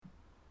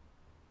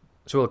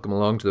So welcome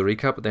along to the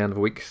recap at the end of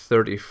week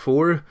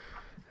 34.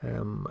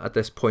 At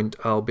this point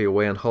I'll be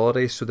away on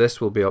holiday, so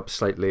this will be up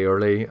slightly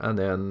early, and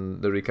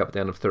then the recap at the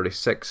end of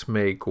 36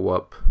 may go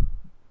up.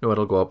 No,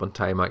 it'll go up on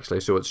time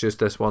actually, so it's just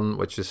this one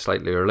which is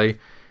slightly early.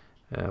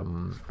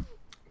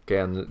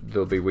 Again,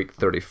 there'll be week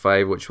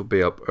 35 which will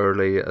be up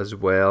early as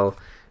well.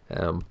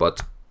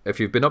 But if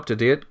you've been up to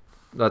date,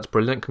 that's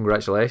brilliant.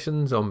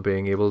 Congratulations on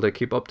being able to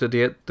keep up to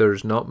date.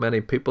 There's not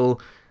many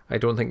people, I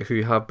don't think,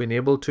 who have been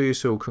able to,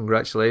 so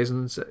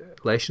congratulations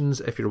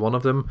if you're one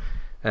of them.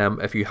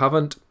 If you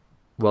haven't,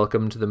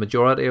 welcome to the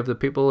majority of the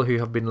people who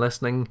have been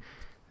listening.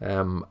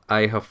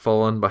 I have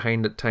fallen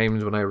behind at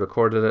times when I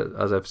recorded it,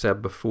 as I've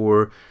said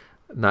before.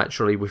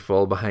 Naturally we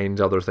fall behind,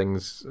 other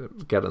things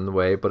get in the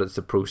way, but it's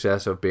the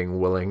process of being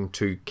willing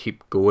to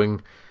keep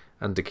going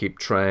and to keep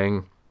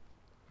trying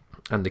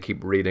and to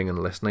keep reading and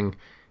listening.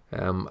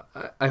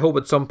 I hope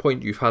at some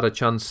point you've had a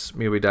chance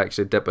maybe to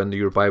actually dip into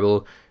your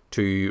Bible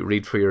to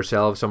read for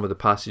yourself some of the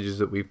passages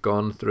that we've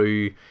gone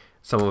through.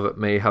 Some of it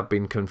may have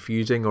been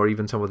confusing, or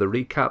even some of the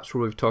recaps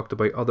where we've talked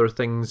about other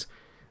things.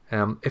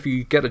 If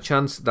you get a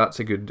chance, that's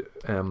a good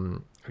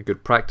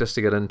practice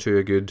to get into,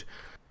 a good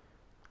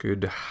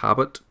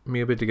habit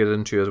maybe to get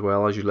into as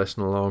well as you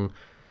listen along,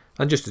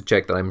 and just to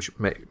check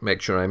that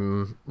make sure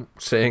I'm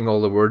saying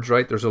all the words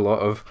right. There's a lot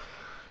of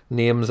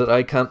names that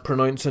I can't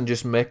pronounce and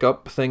just make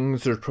up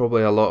things. There's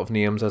probably a lot of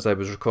names, as I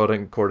was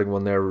recording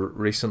one there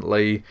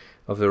recently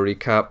of the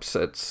recaps.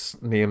 It's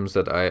names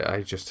that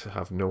I just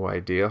have no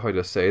idea how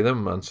to say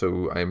them, and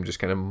so I'm just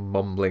kind of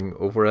mumbling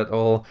over it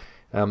all.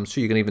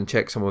 So you can even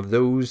check some of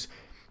those.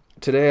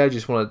 Today I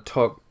just want to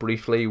talk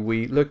briefly.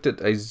 We looked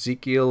at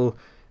Ezekiel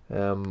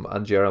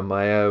and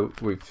Jeremiah.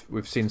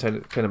 We've seen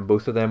kind of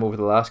both of them over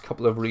the last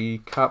couple of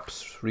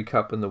recaps.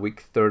 Recap in the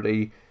week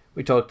 30.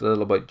 We talked a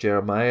little about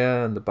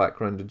Jeremiah and the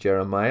background of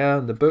Jeremiah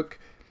and the book.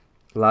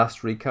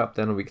 Last recap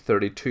then in week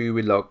 32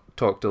 we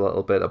talked a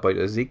little bit about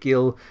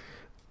Ezekiel.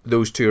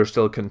 Those two are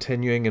still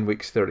continuing in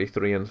weeks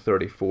 33 and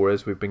 34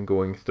 as we've been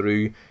going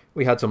through.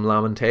 We had some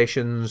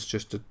Lamentations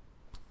just to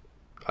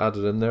add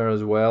it in there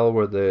as well,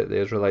 where the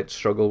Israelites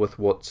struggle with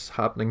what's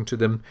happening to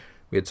them.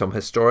 We had some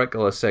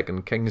historical as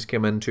 2 Kings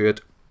came into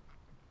it.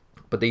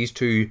 But these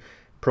two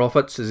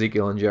prophets,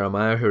 Ezekiel and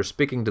Jeremiah, who are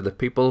speaking to the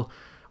people,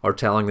 are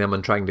telling them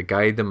and trying to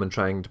guide them and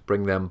trying to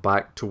bring them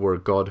back to where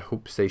God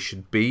hopes they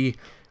should be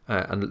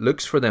and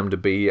looks for them to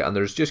be. And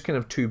there's just kind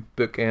of two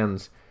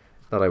bookends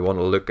that I want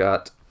to look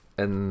at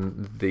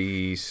in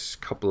these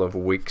couple of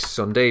weeks.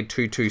 Sunday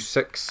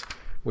 226,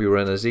 we were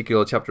in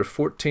Ezekiel chapter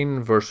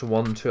 14 verse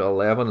 1 to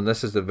 11, and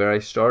this is the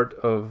very start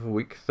of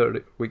week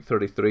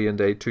 33 and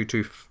day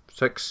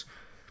 226.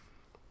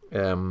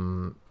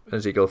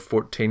 Ezekiel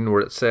 14,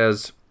 where it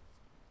says,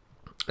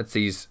 it's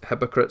these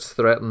hypocrites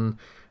threaten.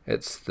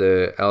 It's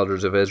the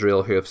elders of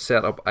Israel who have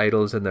set up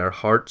idols in their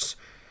hearts,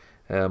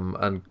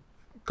 and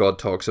God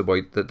talks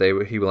about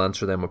that He will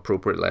answer them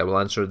appropriately. I will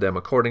answer them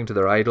according to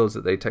their idols,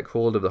 that they take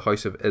hold of the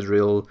house of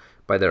Israel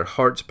by their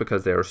hearts,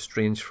 because they are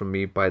estranged from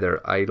me by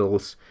their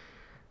idols.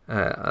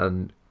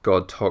 And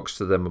God talks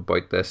to them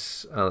about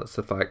this, and it's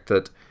the fact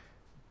that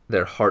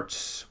their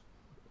hearts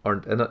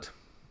aren't in it.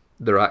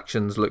 Their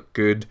actions look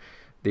good.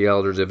 The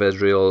elders of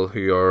Israel,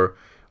 who are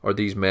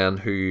these men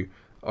who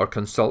are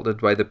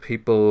consulted by the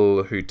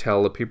people, who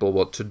tell the people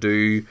what to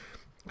do,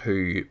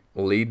 who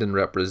lead and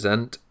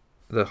represent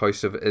the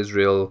house of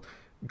Israel,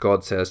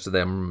 God says to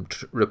them,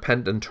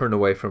 repent and turn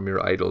away from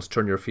your idols,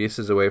 turn your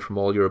faces away from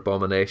all your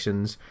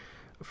abominations,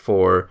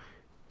 for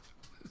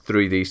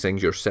through these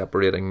things you're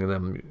separating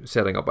them,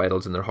 setting up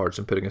idols in their hearts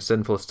and putting a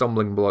sinful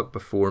stumbling block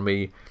before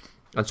me.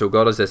 And so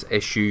God has this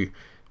issue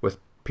with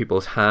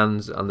people's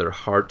hands and their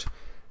heart.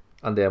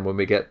 And then when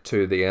we get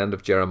to the end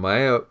of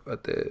Jeremiah,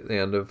 at the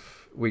end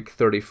of week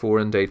 34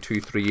 and day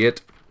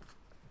 238,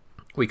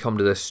 we come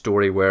to this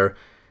story where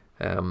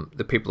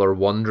the people are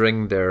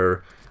wandering.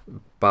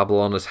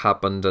 Babylon has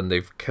happened and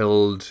they've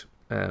killed,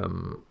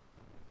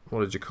 what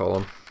did you call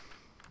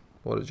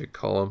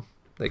him?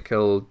 They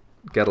killed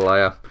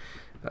Gedaliah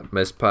at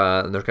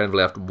Mizpah, and they're kind of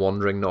left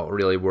wandering, not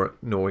really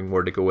knowing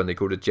where to go. And they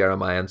go to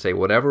Jeremiah and say,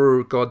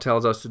 whatever God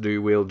tells us to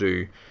do, we'll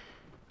do.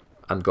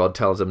 And God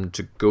tells them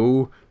to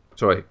go.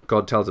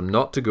 God tells them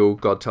not to go.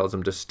 God tells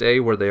them to stay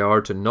where they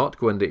are, to not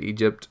go into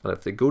Egypt. And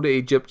if they go to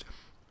Egypt,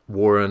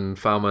 war and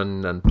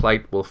famine and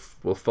plight will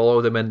follow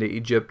them into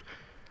Egypt.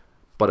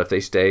 But if they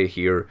stay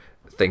here,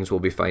 things will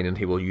be fine, and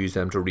He will use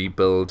them to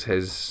rebuild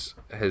His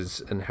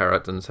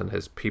inheritance and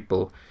His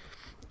people.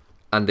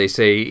 And they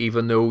say,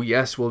 even though,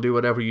 yes, we'll do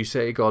whatever you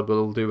say, God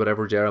will do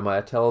whatever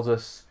Jeremiah tells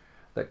us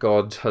that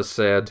God has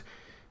said,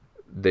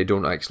 they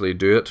don't actually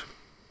do it.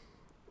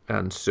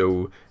 And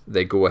so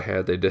they go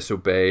ahead, they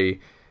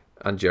disobey,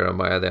 and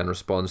Jeremiah then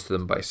responds to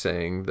them by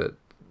saying that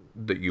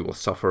you will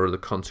suffer the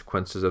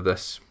consequences of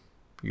this.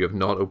 You have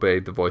not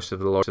obeyed the voice of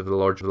the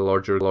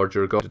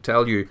larger God to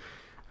tell you,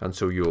 and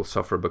so you will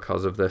suffer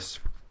because of this.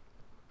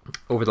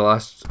 Over the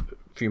last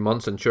few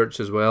months in church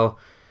as well,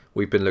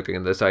 we've been looking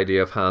at this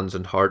idea of hands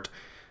and heart.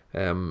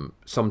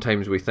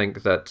 Sometimes we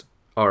think that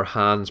our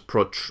hands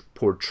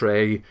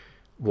portray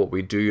what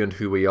we do and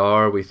who we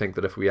are. We think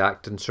that if we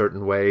act in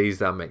certain ways,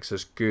 that makes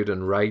us good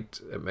and right.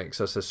 It makes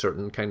us a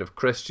certain kind of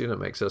Christian. It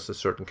makes us a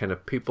certain kind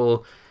of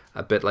people.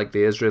 A bit like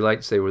the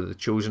Israelites, they were the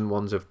chosen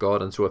ones of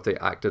God, and so if they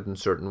acted in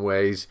certain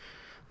ways,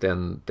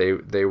 then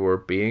they were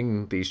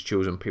being these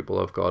chosen people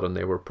of God, and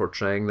they were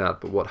portraying that.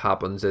 But what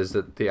happens is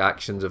that the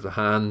actions of the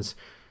hands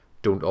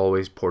don't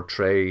always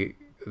portray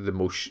the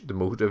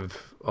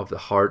motive of the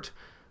heart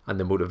and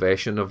the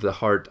motivation of the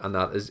heart, and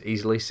that is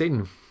easily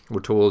seen.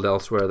 We're told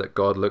elsewhere that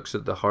God looks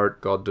at the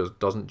heart. God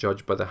doesn't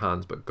judge by the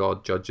hands, but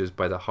God judges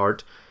by the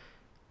heart.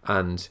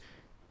 And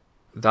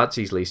that's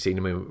easily seen.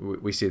 I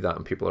mean, we see that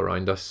in people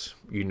around us.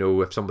 You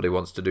know, if somebody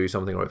wants to do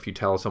something, or if you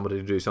tell somebody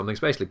to do something,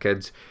 especially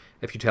kids,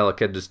 if you tell a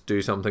kid to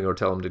do something or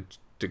tell them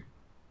to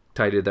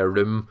tidy their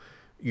room,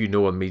 you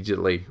know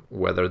immediately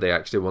whether they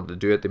actually want to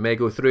do it. They may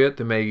go through it,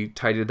 they may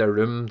tidy their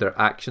room, their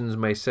actions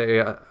may say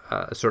a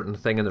certain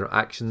thing, and their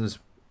actions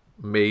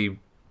may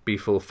be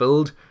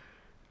fulfilled,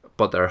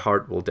 but their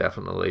heart will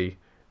definitely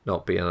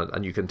not be in it,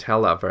 and you can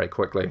tell that very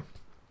quickly.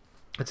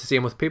 It's the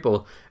same with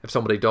people. If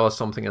somebody does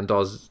something and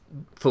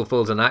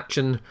fulfills an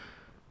action,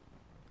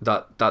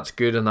 that's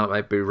good, and that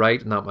might be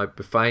right, and that might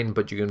be fine,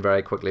 but you can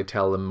very quickly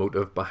tell the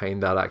motive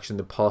behind that action,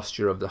 the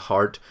posture of the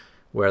heart,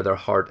 where their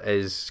heart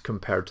is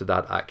compared to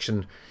that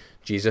action.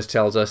 Jesus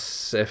tells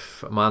us,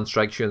 if a man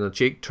strikes you in the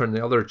cheek, turn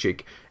the other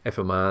cheek. If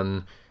a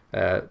man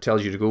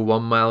tells you to go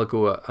 1 mile,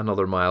 go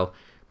another mile.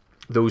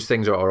 Those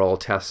things are all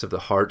tests of the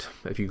heart.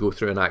 If you go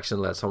through an action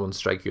and let someone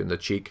strike you in the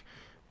cheek,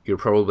 you're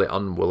probably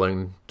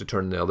unwilling to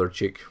turn the other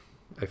cheek.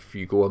 If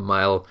you go 1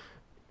 mile,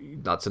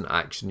 that's an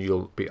action,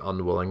 you'll be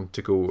unwilling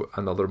to go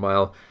another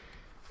mile.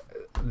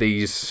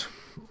 These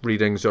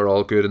readings are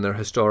all good and they're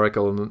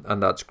historical,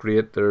 and that's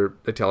great.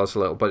 They tell us a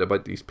little bit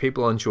about these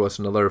people and show us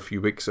another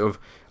few weeks of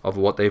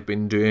what they've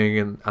been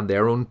doing and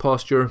their own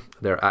posture,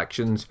 their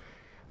actions.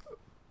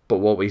 But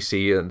what we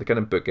see, and the kind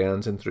of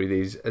bookends and through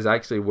these, is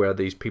actually where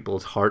these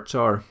people's hearts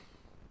are.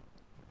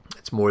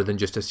 It's more than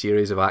just a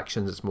series of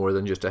actions. It's more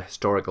than just a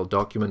historical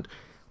document.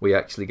 We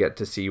actually get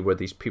to see where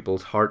these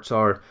people's hearts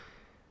are.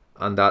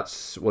 And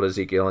that's what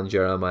Ezekiel and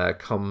Jeremiah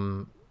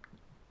come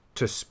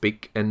to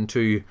speak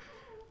into.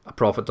 A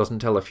prophet doesn't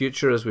tell the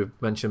future, as we've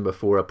mentioned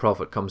before. A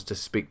prophet comes to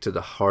speak to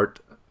the heart,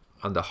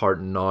 and the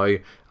heart now,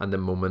 and the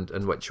moment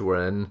in which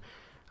we're in.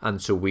 And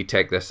so we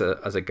take this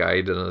as a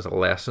guide and as a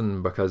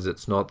lesson, because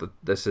it's not that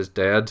this is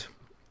dead.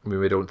 I mean,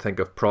 we don't think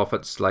of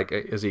prophets like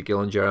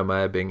Ezekiel and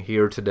Jeremiah being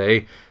here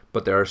today,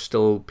 but there are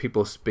still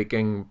people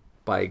speaking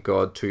by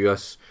God to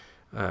us,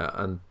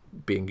 and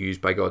being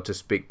used by God to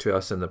speak to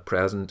us in the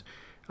present.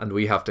 And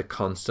we have to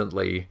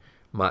constantly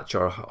match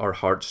our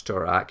hearts to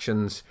our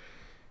actions.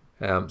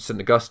 St.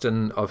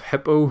 Augustine of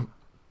Hippo,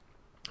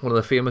 one of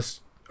the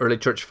famous early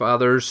church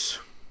fathers,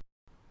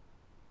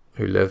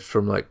 who lived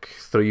from like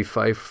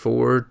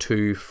 354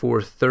 to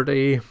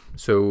 430,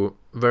 so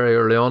very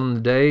early on in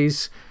the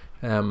days,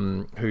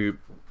 one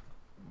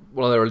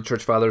of the early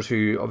church fathers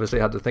who obviously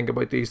had to think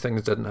about these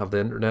things, didn't have the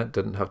internet,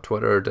 didn't have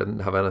Twitter, didn't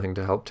have anything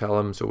to help tell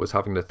him, so was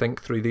having to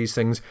think through these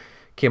things,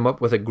 came up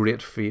with a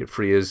great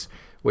phrase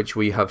which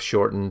we have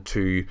shortened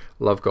to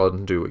love God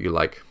and do what you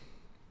like.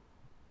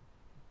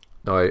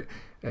 Now,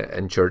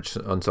 in church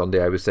on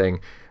Sunday, I was saying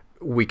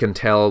we can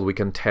tell, we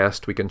can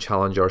test, we can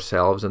challenge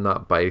ourselves in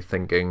that by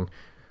thinking,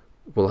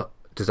 well,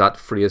 does that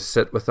phrase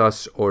sit with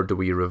us, or do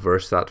we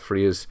reverse that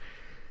phrase?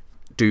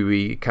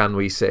 Can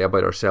we say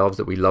about ourselves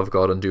that we love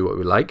God and do what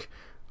we like,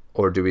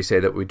 or do we say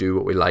that we do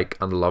what we like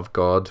and love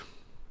God?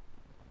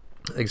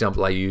 The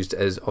example I used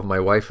is of my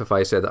wife. If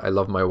I say that I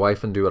love my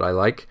wife and do what I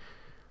like,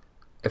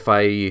 if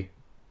I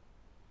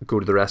go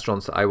to the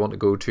restaurants that I want to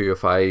go to,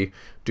 if I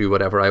do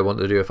whatever I want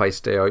to do, if I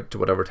stay out to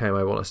whatever time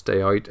I want to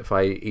stay out, if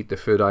I eat the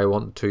food I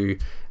want to,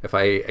 if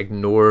I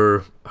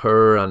ignore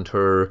her and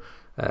her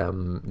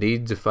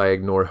needs, if I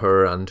ignore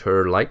her and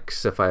her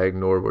likes, if I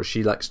ignore where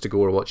she likes to go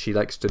or what she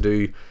likes to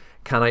do,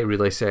 can I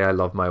really say I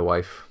love my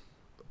wife?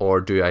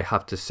 Or do I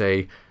have to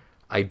say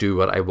I do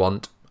what I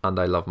want and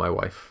I love my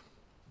wife?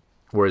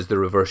 Whereas the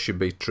reverse should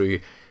be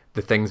true.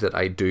 The things that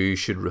I do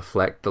should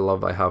reflect the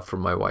love I have for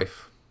my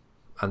wife.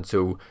 And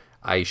so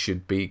I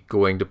should be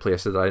going to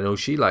places that I know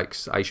she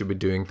likes. I should be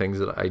doing things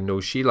that I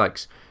know she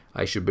likes.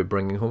 I should be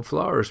bringing home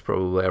flowers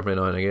probably every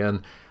now and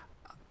again.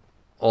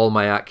 All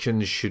my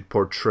actions should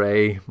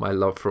portray my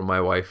love for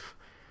my wife.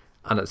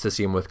 And it's the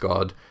same with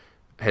God.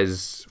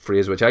 His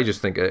phrase, which I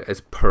just think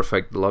is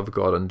perfect, love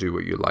God and do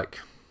what you like.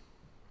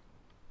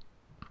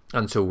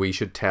 And so we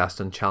should test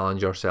and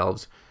challenge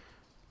ourselves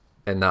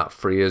in that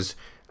phrase.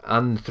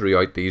 And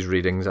throughout these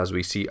readings, as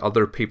we see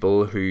other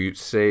people who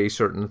say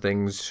certain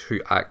things,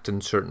 who act in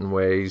certain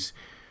ways,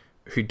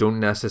 who don't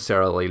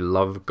necessarily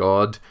love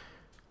God,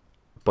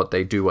 but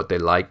they do what they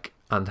like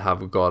and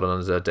have God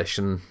as an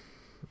addition.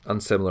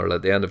 And similarly,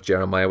 at the end of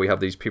Jeremiah, we have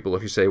these people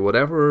who say,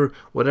 whatever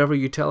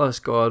you tell us,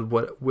 God,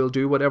 we'll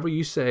do whatever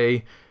you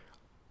say,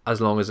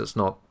 as long as it's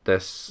not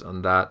this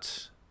and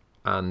that.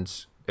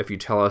 And if you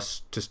tell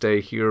us to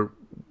stay here,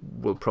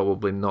 we'll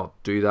probably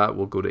not do that.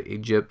 We'll go to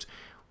Egypt.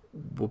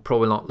 We'll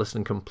probably not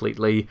listen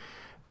completely.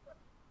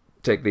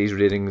 take these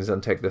readings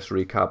and take this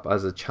recap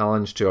as a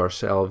challenge to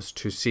ourselves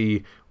to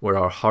see where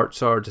our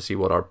hearts are, to see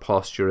what our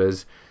posture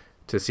is,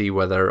 to see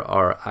whether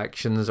our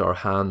actions, our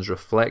hands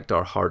reflect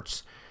our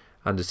hearts,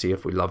 and to see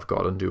if we love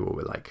God and do what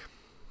we like.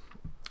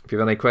 If you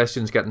have any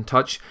questions, get in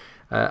touch.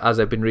 As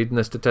I've been reading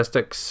the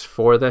statistics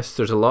for this,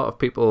 there's a lot of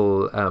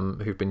people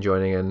who've been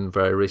joining in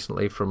very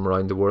recently from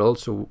around the world,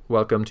 so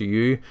welcome to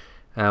you.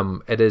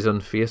 It is on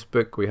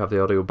Facebook. We have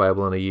the Audio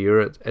Bible in a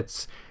Year.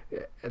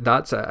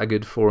 That's a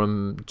good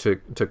forum to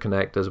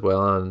connect as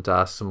well and to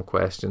ask some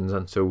questions,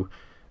 and so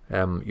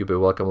you'll be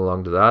welcome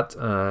along to that.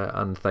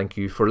 And thank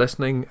you for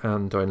listening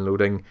and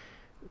downloading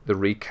the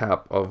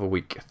recap of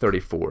week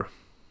 34.